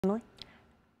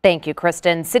Thank you,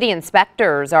 Kristen. City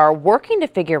inspectors are working to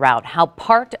figure out how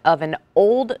part of an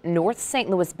old North St.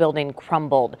 Louis building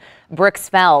crumbled. Bricks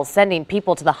fell, sending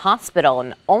people to the hospital.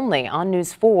 And only on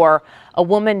News 4, a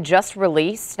woman just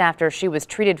released after she was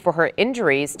treated for her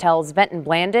injuries tells Venton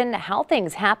Blandon how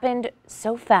things happened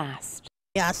so fast.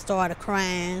 I started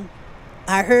crying.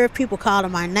 I heard people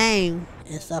calling my name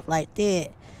and stuff like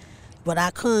that, but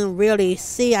I couldn't really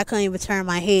see. I couldn't even turn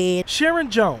my head. Sharon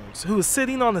Jones, who was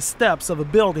sitting on the steps of a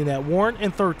building at Warren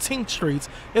and 13th Streets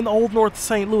in Old North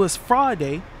St. Louis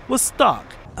Friday, was stuck.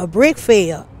 A brick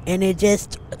fell, and it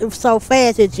was so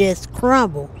fast it just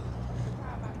crumbled.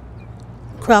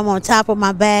 Crumbled on top of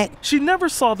my back. She never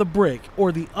saw the brick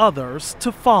or the others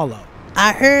to follow.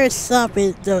 I heard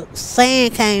something, the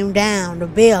sand came down the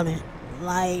building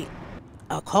like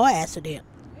a car accident.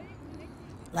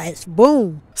 Like,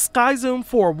 boom. Sky Zoom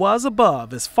 4 was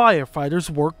above as firefighters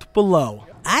worked below.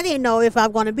 I didn't know if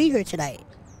I'm going to be here today.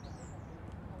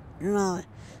 You know,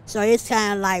 so it's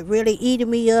kind of like really eating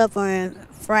me up and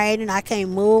frightening. I can't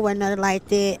move or nothing like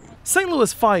that. St.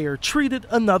 Louis Fire treated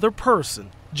another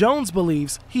person. Jones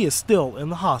believes he is still in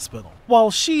the hospital.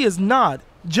 While she is not,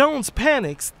 Jones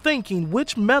panics, thinking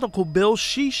which medical bill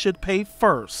she should pay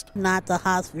first. Not the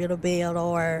hospital bill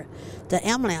or the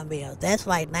ambulance bill. That's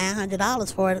like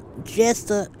 $900 for just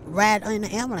to ride in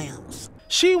the ambulance.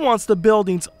 She wants the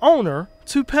building's owner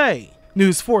to pay.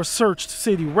 News 4 searched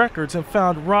city records and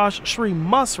found Raj Sri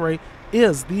Musre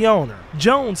is the owner.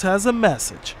 Jones has a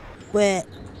message. But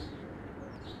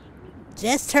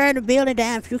just turn the building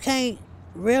down. If you can't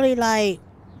really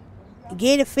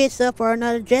get it fixed up or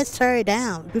another, just tear it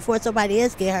down before somebody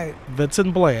else get hurt.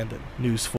 Venton Blandon, News 4.